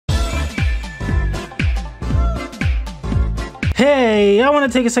Hey, I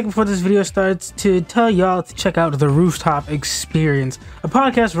want to take a second before this video starts to tell y'all to check out the Rooftop Experience, a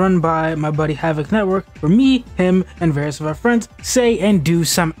podcast run by my buddy Havoc Network, where me, him, and various of our friends say and do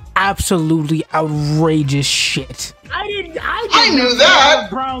some absolutely outrageous shit. I knew that.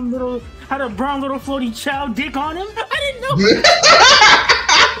 Had a brown little floaty chow dick on him. I didn't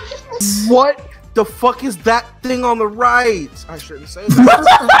know. What the fuck is that thing on the right? I shouldn't say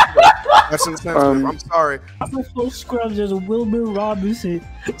that. That's insensitive. I'm sorry. Before Scrubs, there's a Wilbur Robinson.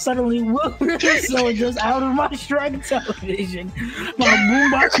 Suddenly, Wilbur is so just out of my Shrek television. My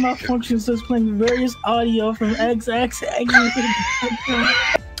boombox malfunctions, so it's playing various audio from XX.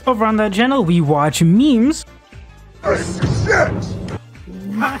 Over on that channel, we watch memes. With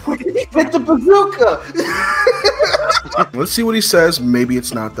the bazooka. Let's see what he says. Maybe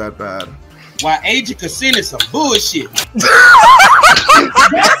it's not that bad. Why Agent Casino is some bullshit.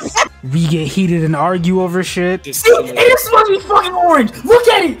 We get heated and argue over shit. See, it's supposed to be fucking orange. Look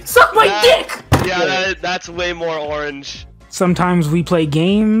at it. Suck my dick. Yeah, that's way more orange. Sometimes we play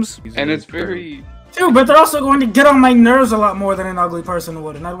games. And it's very... Dude, but they're also going to get on my nerves a lot more than an ugly person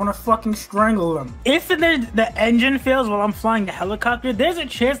would, and I want to fucking strangle them. If the engine fails while I'm flying the helicopter, there's a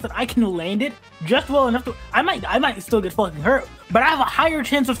chance that I can land it just well enough to... I might still get fucking hurt, but I have a higher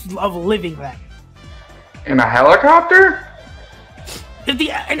chance of living that. In a helicopter? If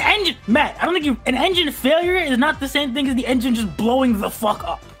an engine... Matt, I don't think an engine failure is not the same thing as the engine just blowing the fuck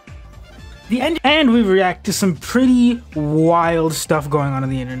up. And we react to some pretty wild stuff going on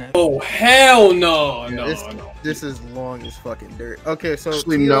the internet. Oh hell no, This is long as fucking dirt. Okay, so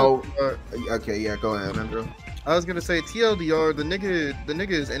actually no. Okay, yeah, go ahead, Andrew. I was gonna say TLDR. The nigga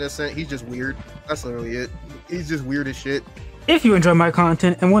is innocent. He's just weird. That's literally it. He's just weird as shit. If you enjoy my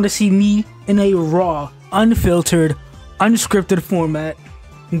content and want to see me in a raw, unfiltered, unscripted format,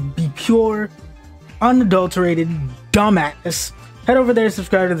 be pure, unadulterated dumbass, head over there and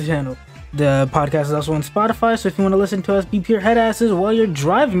subscribe to the channel. The podcast is also on Spotify, so if you want to listen to us be pure headasses while you're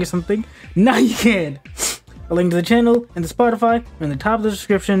driving or something, now you can. A link to the channel and the Spotify are in the top of the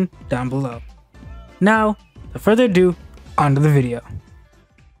description down below. Now, without further ado, on to the video.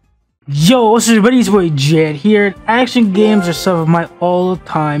 Yo, what's up everybody, it's your boy Jed here. Action games are some of my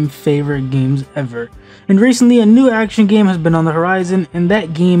all-time favorite games ever. And recently a new action game has been on the horizon, and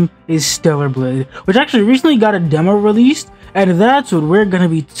that game is Stellar Blade, which actually recently got a demo released, and that's what we're gonna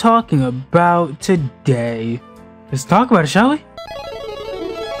be talking about today. Let's talk about it, shall we?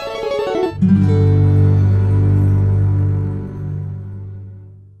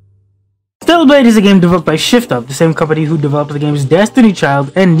 Stellar Blade is a game developed by Shift Up, the same company who developed the games Destiny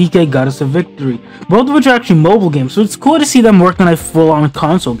Child and Nikke Goddess of Victory, both of which are actually mobile games, so it's cool to see them working on a full-on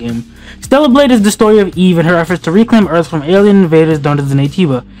console game. Stellar Blade is the story of Eve and her efforts to reclaim Earth from alien invaders known as the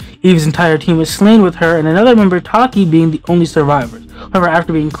Naytiba. Eve's entire team is slain, with her and another member, Taki, being the only survivors. However,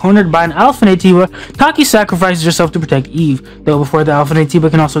 after being cornered by an Alpha Naytiba, Taki sacrifices herself to protect Eve. Though before the Alpha Naytiba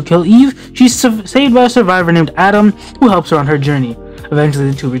can also kill Eve, she's saved by a survivor named Adam, who helps her on her journey.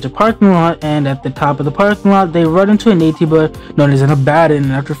 Eventually, the two reach a parking lot, and at the top of the parking lot, they run into a Naytiba known as an Abaddon,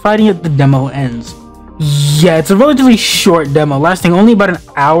 and after fighting it, the demo ends. Yeah, it's a relatively short demo, lasting only about an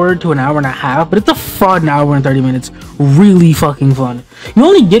hour to an hour and a half, but it's a fun hour and 30 minutes. Really fucking fun. You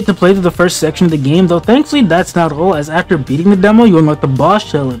only get to play through the first section of the game, though thankfully that's not all, as after beating the demo, you unlock the boss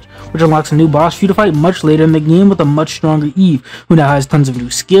challenge, which unlocks a new boss for you to fight much later in the game with a much stronger Eve, who now has tons of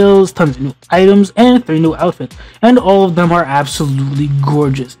new skills, tons of new items, and 3 new outfits, and all of them are absolutely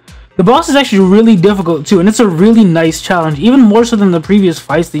gorgeous. The boss is actually really difficult too, and it's a really nice challenge, even more so than the previous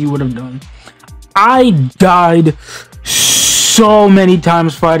fights that you would have done. I died so many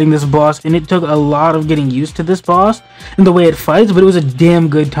times fighting this boss, and it took a lot of getting used to this boss and the way it fights, but it was a damn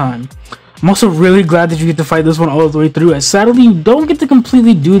good time. I'm also really glad that you get to fight this one all the way through, as sadly you don't get to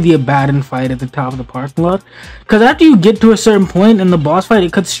completely do the Abaddon fight at the top of the parking lot, because after you get to a certain point in the boss fight,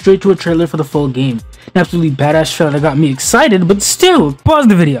 it cuts straight to a trailer for the full game. An absolutely badass trailer that got me excited, but still, pause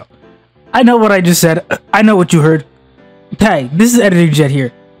the video. I know what I just said, I know what you heard. Hey, this is Editor Jet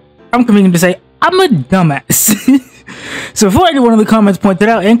here. I'm coming in to say, I'm a dumbass. So before anyone in the comments pointed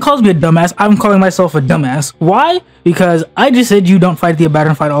out and calls me a dumbass, I'm calling myself a dumbass. Why? Because I just said you don't fight the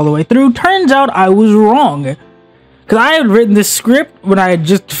Abaddon fight all the way through. Turns out I was wrong. Because I had written this script when I had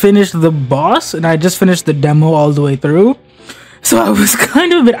just finished the boss, and I just finished the demo all the way through. So I was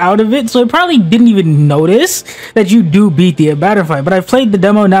kind of a bit out of it, so I probably didn't even notice that you do beat the Abaddon fight. But I've played the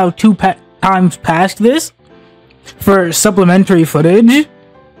demo now 2 times past this for supplementary footage,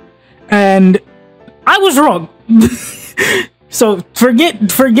 and I was wrong. So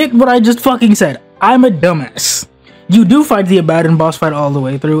forget what I just fucking said. I'm a dumbass. You do fight the abandoned boss fight all the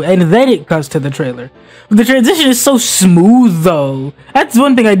way through, and then it cuts to the trailer. The transition is so smooth, though. That's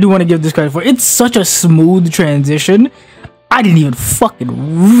one thing I do want to give this credit for. It's such a smooth transition. I didn't even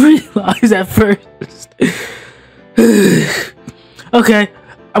fucking realize at first. Okay,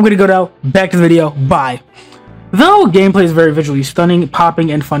 I'm gonna go now. Back to the video. Bye. Though gameplay is very visually stunning,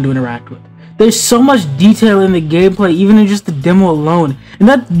 popping, and fun to interact with, there's so much detail in the gameplay, even in just the demo alone. And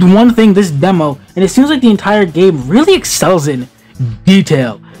that's one thing this demo, and it seems like the entire game, really excels in: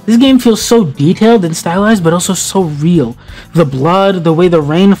 detail. This game feels so detailed and stylized, but also so real. The blood, the way the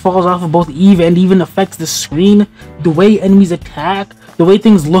rain falls off of both Eve and even affects the screen, the way enemies attack, the way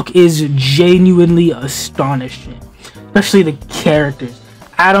things look is genuinely astonishing. Especially the characters.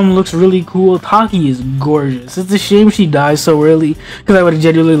 Adam looks really cool. Taki is gorgeous. It's a shame she dies so early, because I would have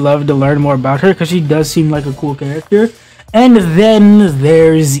genuinely loved to learn more about her, because she does seem like a cool character. And then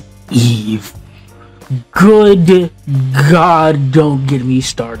there's Eve. Good God, don't get me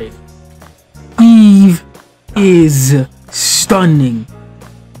started. Eve is stunning.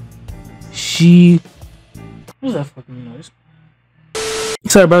 What was that fucking noise?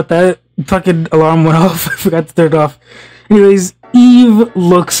 Sorry about that. Fucking alarm went off. I forgot to turn it off. Anyways, Eve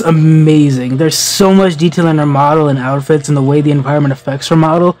looks amazing. There's so much detail in her model and outfits and the way the environment affects her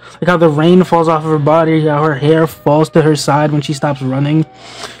model. Like how the rain falls off of her body, how her hair falls to her side when she stops running.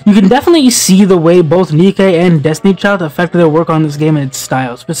 You can definitely see the way both Nikke and Destiny Child affected their work on this game and its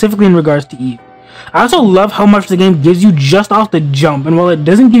style, specifically in regards to Eve. I also love how much the game gives you just off the jump, and while it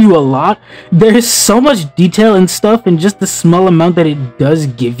doesn't give you a lot, there is so much detail and stuff in just the small amount that it does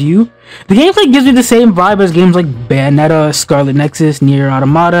give you. The gameplay gives me the same vibe as games like Bayonetta, Scarlet Nexus, Nier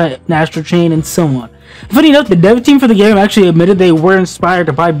Automata, Astral Chain, and so on. Funny enough, the dev team for the game actually admitted they were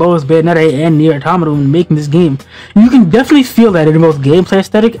inspired by both Bayonetta and Nier Automata when making this game. And you can definitely feel that in both gameplay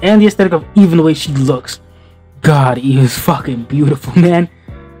aesthetic and the aesthetic of even the way she looks. God, Eve is fucking beautiful, man.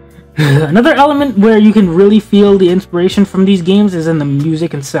 Another element where you can really feel the inspiration from these games is in the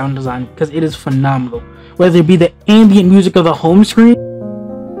music and sound design, because it is phenomenal. Whether it be the ambient music of the home screen,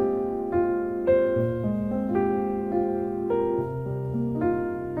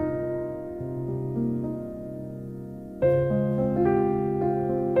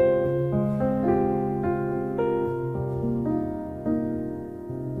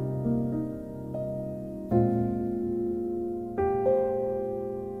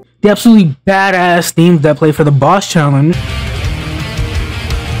 the absolutely badass themes that play for the boss challenge,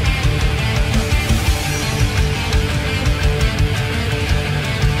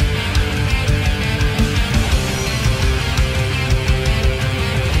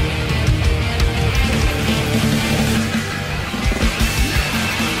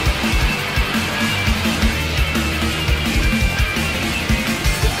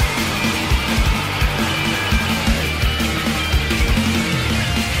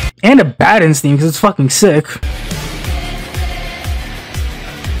 and a Baddens theme because it's fucking sick.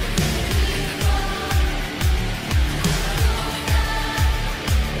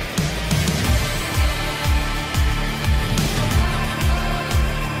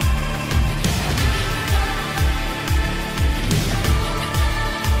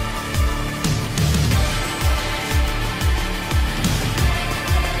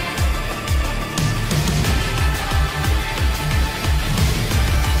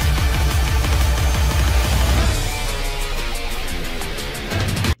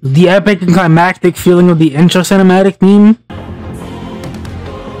 The epic and climactic feeling of the intro cinematic theme.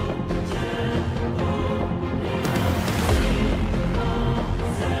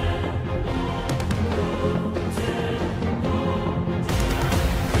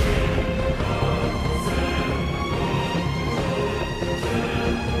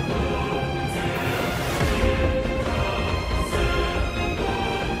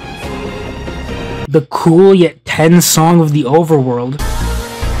 The cool yet tense song of the overworld.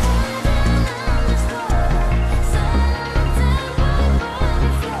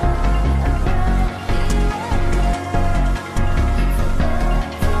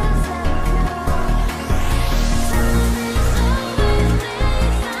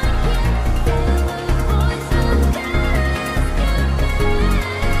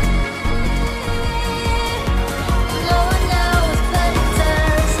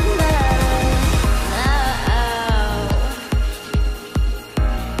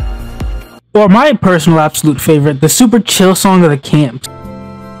 Or my personal absolute favorite, the super chill song of the camp.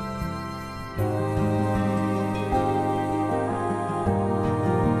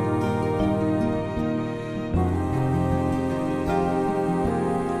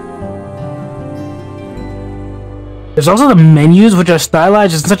 There's also the menus, which are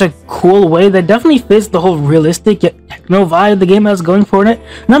stylized in such a cool way that definitely fits the whole realistic yet techno vibe the game has going for it,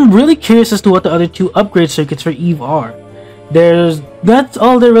 and I'm really curious as to what the other two upgrade circuits for Eve are. That's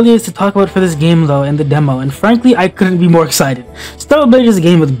all there really is to talk about for this game though in the demo, and frankly I couldn't be more excited. Stellar Blade is a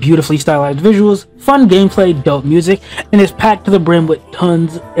game with beautifully stylized visuals, fun gameplay, dope music, and is packed to the brim with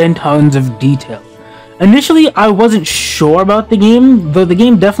tons and tons of detail. Initially I wasn't sure about the game, though the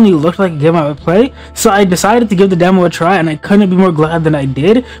game definitely looked like a game I would play, so I decided to give the demo a try, and I couldn't be more glad than I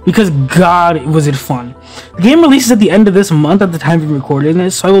did, because god was it fun. The game releases at the end of this month at the time of recording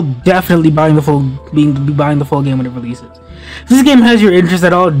this, so I will definitely be buying the full game when it releases. If this game has your interest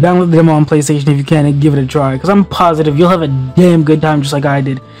at all, download the demo on PlayStation if you can and give it a try, because I'm positive you'll have a damn good time just like I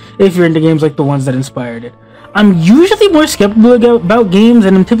did, if you're into games like the ones that inspired it. I'm usually more skeptical about games,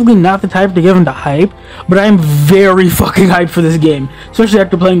 and I'm typically not the type to give into hype, but I'm very fucking hyped for this game, especially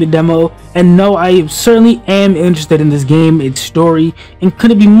after playing the demo, and no, I certainly am interested in this game, its story, and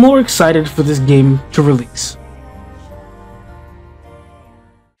couldn't be more excited for this game to release.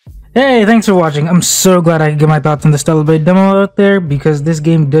 Hey, thanks for watching. I'm so glad I could get my thoughts on the Stellar Blade demo out there, because this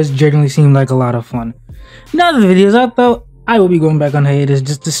game does genuinely seem like a lot of fun. Now that the video's out though, I will be going back on hiatus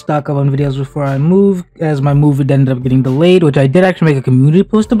just to stock up on videos before I move, as my move ended up getting delayed, which I did actually make a community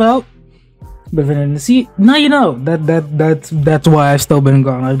post about. But if you didn't see, now you know. That's why I've still been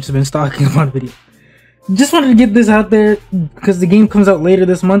gone. I've just been stocking up on videos. Just wanted to get this out there, because the game comes out later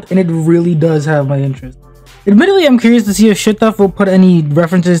this month, and it really does have my interest. Admittedly, I'm curious to see if Shituff will put any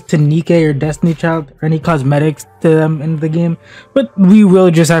references to Nikke or Destiny Child, or any cosmetics to them in the game, but we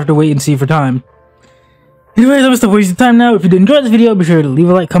will just have to wait and see for time. Anyways, I'm gonna stop wasting time now. If you did enjoy this video, be sure to leave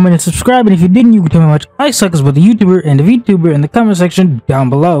a like, comment, and subscribe, and if you didn't, you can tell me how much I suck as both a YouTuber and a VTuber in the comment section down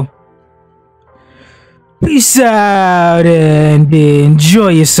below. Peace out and enjoy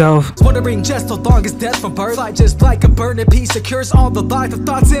yourself. Wondering just how long is death from birth? I just like a burning piece of cures all the life of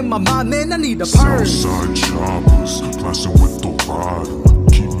thoughts in my mind. Man, I need a purge. Southside choppers, blasting with the rider.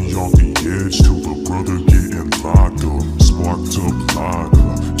 Keep me on the edge till the brother getting locked up. Sparked up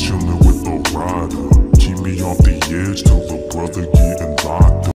lighter, chilling with the rider. Keep me off the edge till the brother get